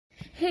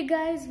Hey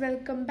guys,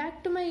 welcome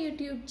back to my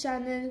YouTube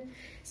channel.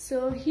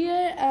 So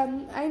here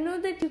I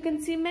know that you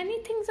can see many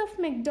things of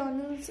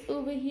McDonald's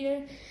over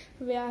here.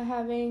 We are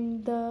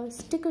having the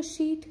sticker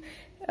sheet.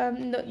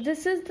 No,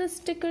 this is the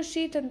sticker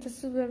sheet and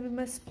this is where we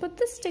must put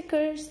the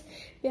stickers.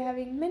 We are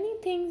having many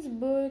things,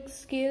 books,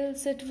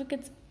 scales,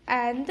 certificates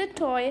and the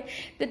toy.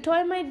 The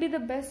toy might be the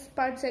best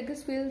part, so I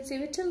guess we'll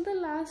save it till the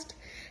last.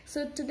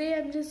 So today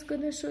I'm just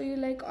gonna show you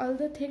like all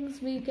the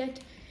things we get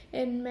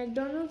in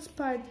McDonald's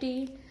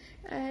party,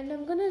 and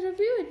I'm gonna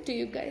review it to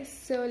you guys.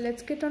 So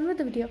let's get on with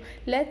the video.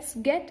 Let's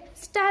get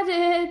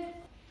started.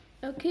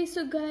 Okay,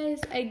 so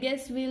guys, I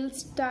guess we'll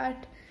start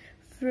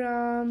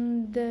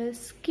from the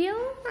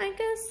scale, I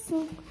guess.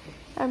 So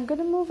I'm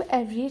gonna move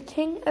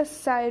everything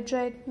aside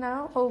right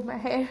now. Oh, my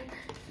hair.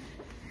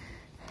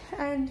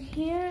 And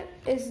here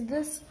is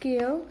the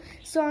scale.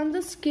 So on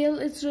the scale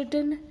it's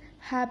written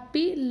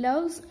Happy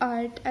loves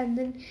art, and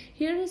then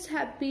here is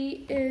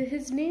Happy,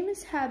 his name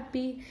is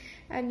Happy,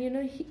 and you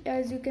know,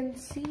 as you can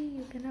see,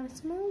 you can have a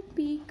small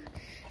peek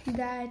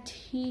that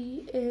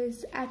he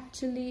is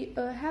actually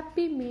a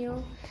Happy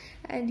Meal,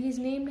 and he's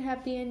named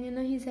Happy, and you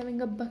know, he's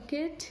having a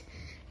bucket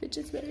which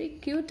is very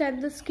cute,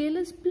 and the scale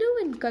is blue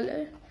in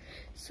color.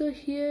 So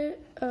here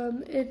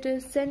it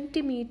is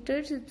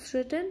centimeters, it's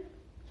written,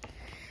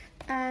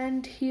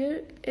 and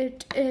here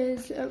it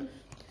is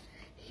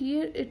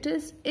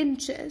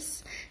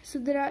inches. So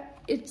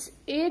it's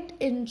 8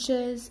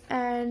 inches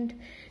and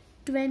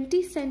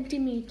 20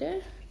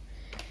 centimeter.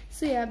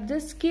 So yeah,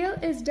 the scale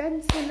is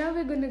done. So now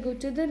we're gonna go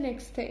to the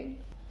next thing.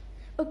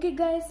 Okay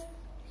guys,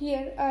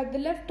 here are the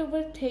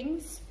leftover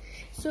things.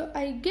 So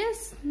I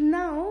guess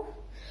now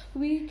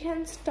we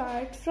can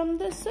start from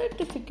the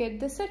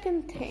certificate, the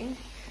second thing.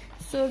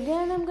 So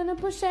again, I'm gonna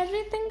push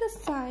everything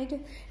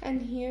aside,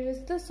 and here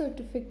is the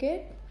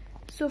certificate.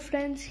 So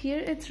friends, here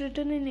it's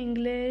written in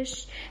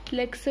English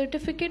like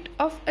Certificate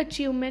of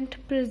Achievement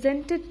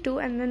presented to,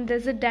 and then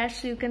there's a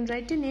dash so you can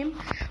write your name,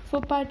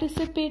 for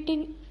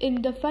participating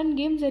in the fun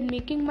games and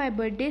making my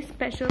birthday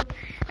special.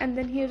 And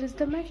then here is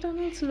the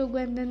McDonald's logo,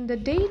 and then the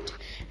date,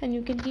 and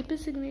you can keep a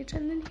signature,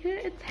 and then here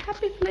it's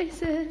Happy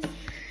Places,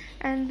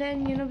 and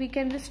then you know, we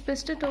can just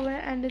twist it over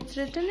and it's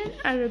written in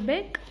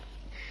Arabic.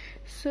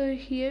 So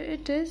here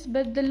it is,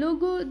 but the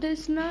logo,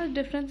 there's no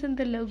difference in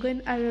the logo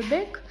in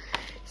Arabic.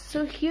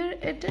 So here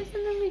it is,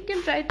 and then we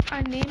can write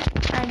our name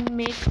and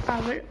make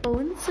our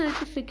own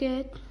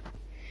certificate.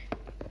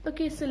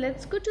 Okay, so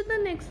let's go to the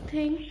next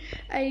thing.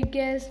 I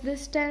guess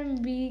this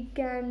time we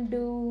can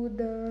do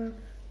the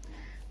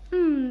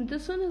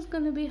this one is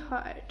gonna be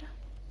hard.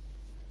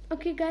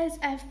 Okay guys,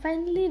 I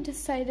finally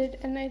decided,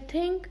 and I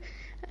think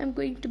I'm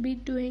going to be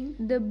doing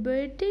the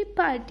birthday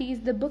parties,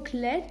 the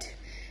booklet.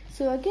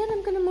 So again,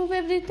 I'm gonna move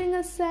everything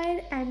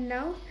aside, and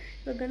now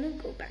we're gonna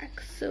go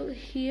back. So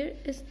here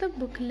is the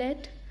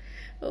booklet.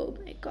 Oh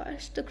my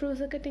gosh, the crows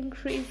are getting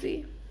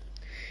crazy.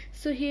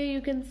 So here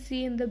you can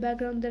see in the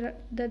background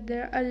that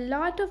there are a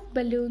lot of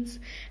balloons,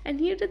 and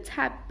here it's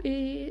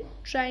Happy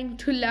trying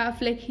to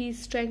laugh, like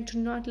he's trying to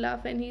not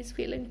laugh and he's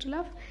failing to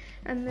laugh.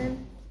 And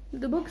then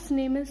the book's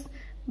name is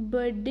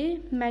Birthday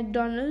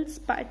McDonald's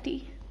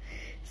Party.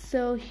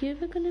 So here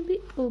we're gonna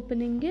be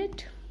opening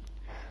it.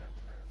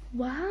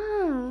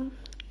 Wow.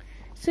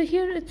 So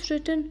here it's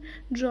written,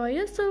 draw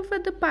yourself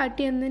at the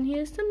party, and then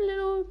here's some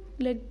little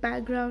like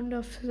background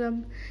of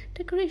some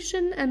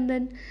decoration, and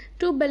then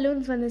 2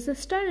 balloons, one is a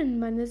star and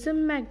one is a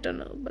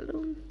McDonald's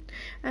balloon.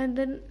 And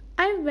then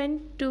I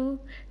went to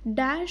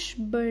dash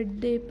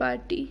birthday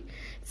party.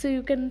 So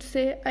you can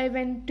say I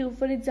went to,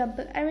 for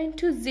example, I went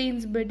to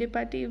Zane's birthday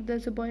party if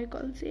there's a boy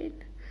called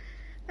Zane.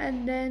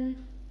 And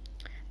then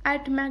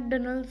at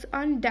McDonald's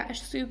on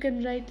dash, so you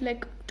can write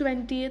like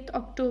 20th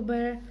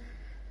October.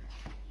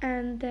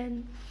 And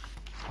then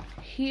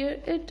here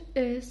it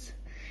is,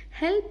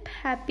 help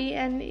Happy,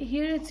 and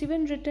here it's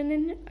even written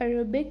in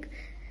Arabic.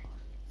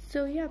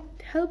 So yeah,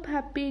 help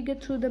Happy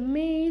get through the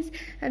maze,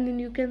 and then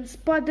you can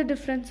spot the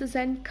differences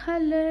and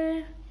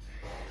color,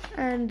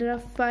 and there are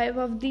 5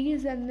 of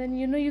these, and then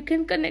you know, you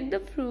can connect the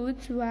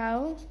fruits.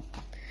 Wow.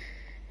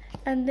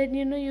 And then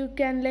you know, you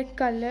can like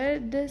color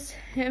this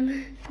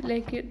him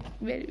like it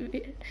very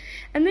weird,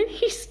 and then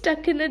he's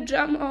stuck in a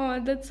drum. Oh,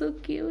 that's so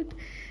cute.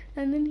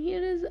 And then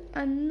here is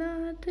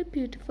another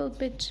beautiful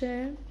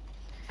picture,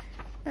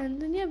 and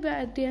then yeah, we're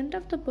at the end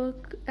of the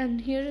book, and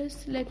here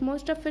is like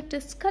most of it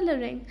is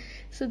coloring,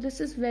 so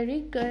this is very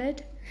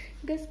good.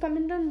 Guys,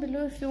 comment down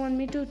below if you want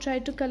me to try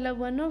to color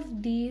one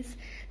of these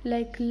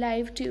like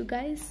live to you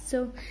guys.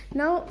 So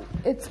now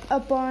it's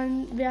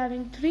upon, we're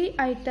having 3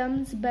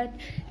 items, but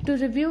to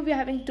review we're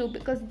having 2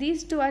 because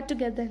these 2 are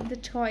together in the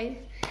toy.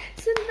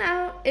 So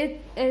now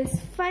it is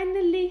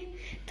finally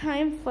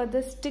time for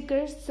the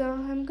stickers. So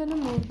I'm gonna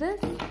move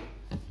this,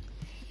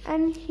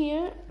 and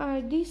here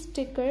are the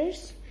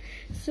stickers.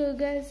 So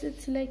guys,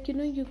 it's like, you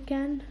know, you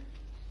can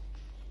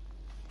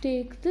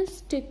take the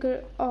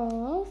sticker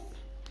off,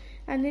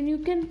 and then you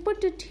can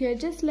put it here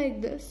just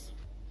like this.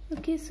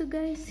 Okay, so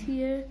guys,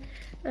 here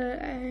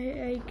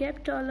I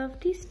kept all of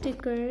these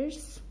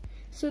stickers.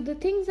 So the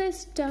things I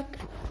stuck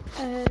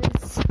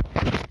as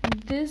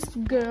this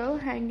girl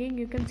hanging,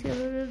 you can see a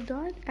little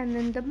dot, and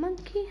then the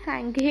monkey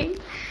hanging,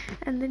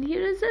 and then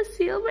here is a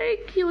seal, very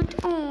cute.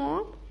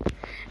 Aww.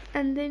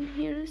 And then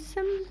here is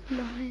some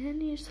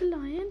lion, here's a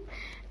lion,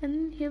 and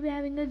then here we're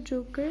having a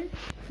joker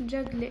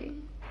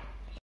juggling.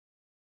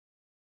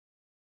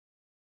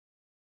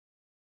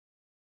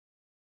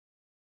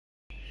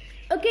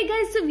 Okay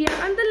guys, so we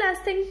are on the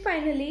last thing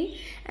finally,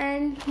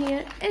 and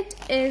here it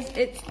is.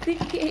 It's the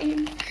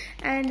game,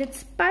 and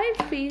it's Pie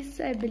Face,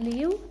 I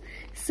believe.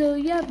 So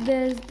yeah,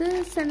 there's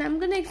this, and I'm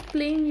gonna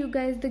explain you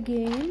guys the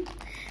game,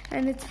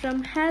 and it's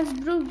from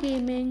Hasbro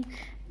Gaming,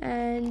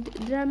 and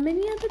there are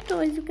many other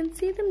toys, you can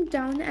see them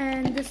down,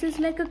 and this is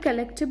like a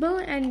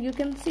collectible, and you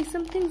can see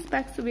some things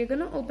back, so we're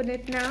gonna open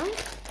it now.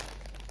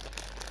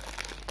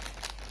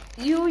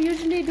 You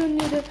usually don't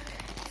need a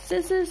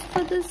scissors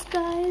for this,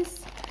 guys.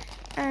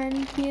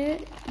 And here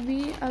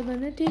we are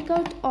gonna take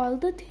out all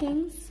the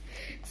things.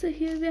 So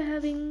here we are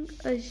having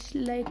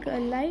like a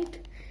light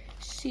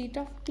sheet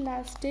of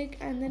plastic,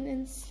 and then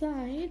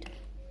inside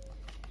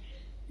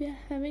we are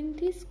having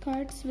these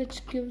cards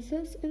which gives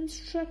us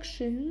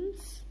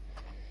instructions.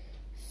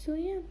 So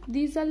yeah,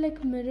 these are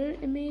like mirror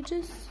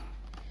images,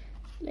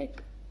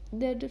 like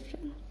they're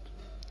different.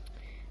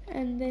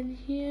 And then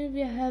here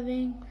we are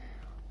having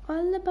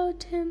all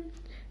about him.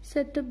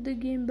 Set up the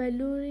game by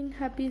luring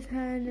Happy's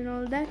hand and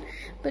all that,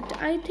 but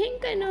I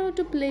think I know how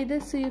to play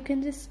this, so you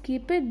can just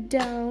keep it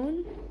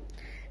down,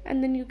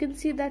 and then you can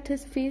see that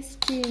his face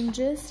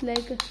changes.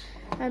 Like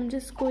I'm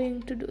just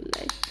going to do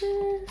like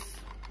this,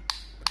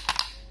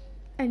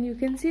 and you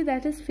can see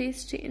that his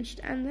face changed,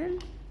 and then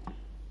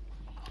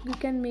you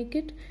can make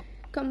it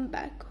come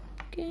back.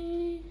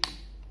 Okay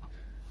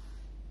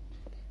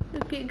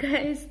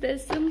guys,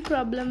 there's some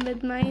problem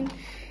with mine.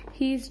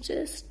 He's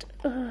just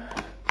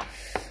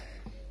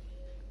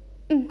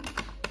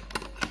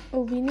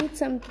oh, we need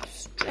some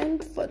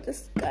strength for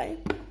this guy.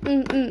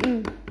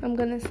 I'm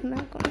gonna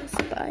smack on his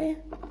spy.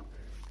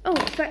 Oh,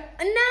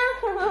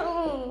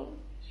 no!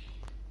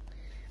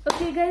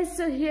 Okay guys,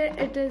 so here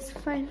it is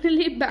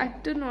finally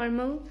back to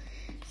normal.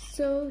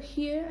 So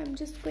here I'm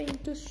just going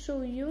to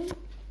show you.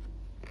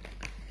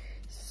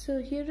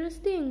 So here is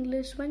the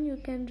English one, you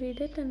can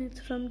read it, and it's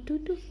from 2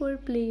 to 4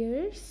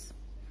 players.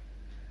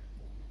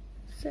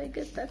 So I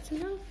guess that's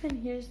enough.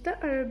 And here's the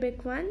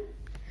Arabic one.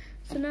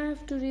 So now I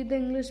have to read the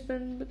English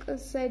one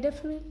because I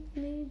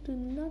definitely do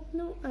not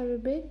know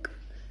Arabic.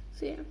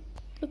 So yeah.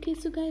 Okay,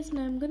 so guys,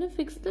 now I'm gonna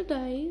fix the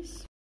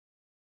dice.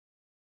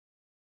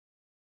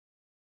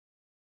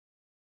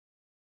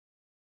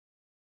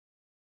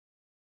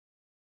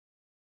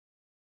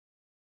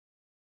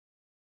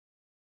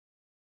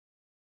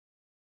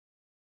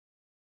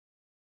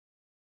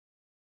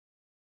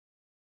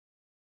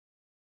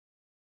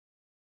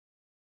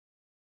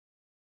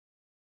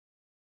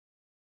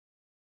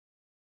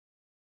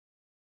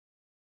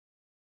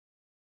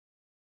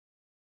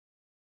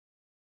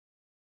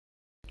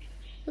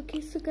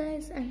 Okay, so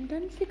guys, I'm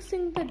done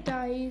fixing the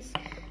dice,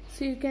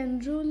 so you can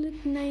roll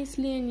it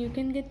nicely and you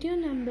can get your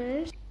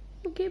numbers.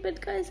 Okay, but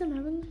guys, I'm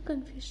having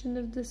confusion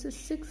if this is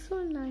 6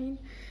 or 9.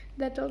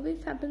 That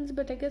always happens,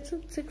 but I guess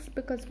it's 6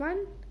 because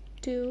 1,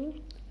 2,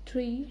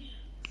 3,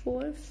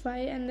 4,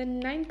 5, and then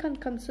 9 can't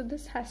come, so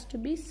this has to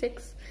be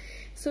 6.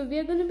 So we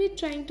are going to be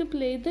trying to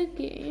play the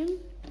game.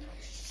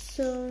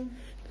 So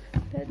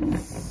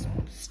let's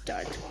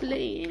start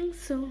playing.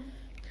 So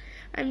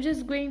I'm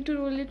just going to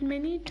roll it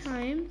many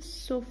times.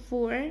 So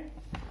 4,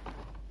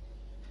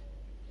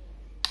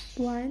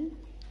 1,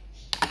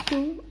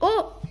 2.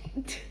 Oh,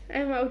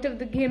 I'm out of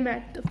the game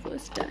at the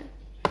first time.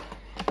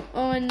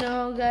 Oh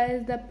no,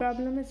 guys, the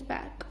problem is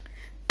back.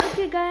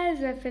 Okay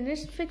guys, I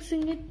finished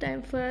fixing it.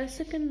 Time for a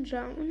second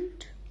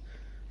round.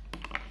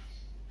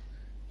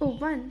 Oh,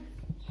 1.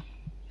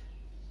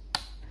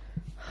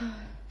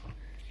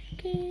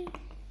 Okay,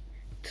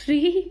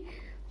 3,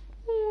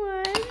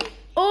 1.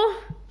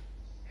 Oh,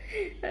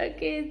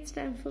 okay, it's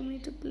time for me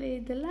to play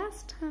the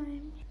last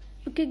time.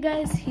 Okay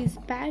guys, he's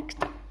back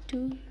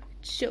to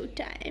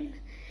showtime.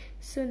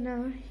 So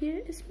now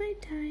here is my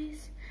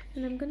dice,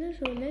 and I'm gonna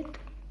roll it.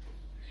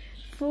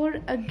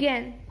 4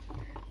 again.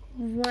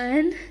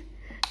 1,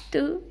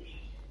 2,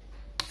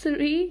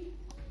 3,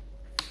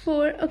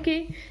 4.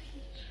 Okay.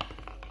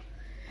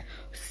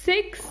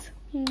 6.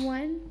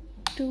 1,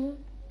 2,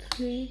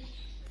 3,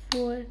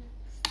 4,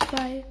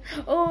 5.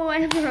 Oh,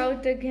 I'm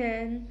out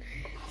again.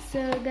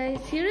 So guys,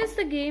 here is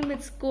the game.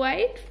 It's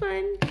quite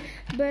fun,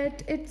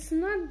 but it's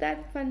not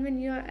that fun when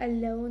you're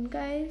alone,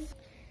 guys.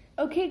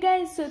 Okay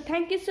guys, so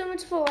thank you so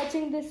much for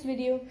watching this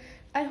video.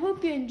 I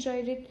hope you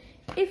enjoyed it.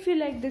 If you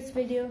like this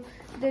video,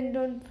 then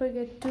don't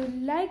forget to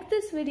like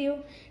this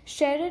video,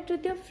 share it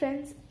with your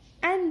friends,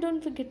 and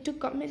don't forget to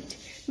comment.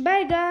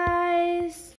 Bye guys.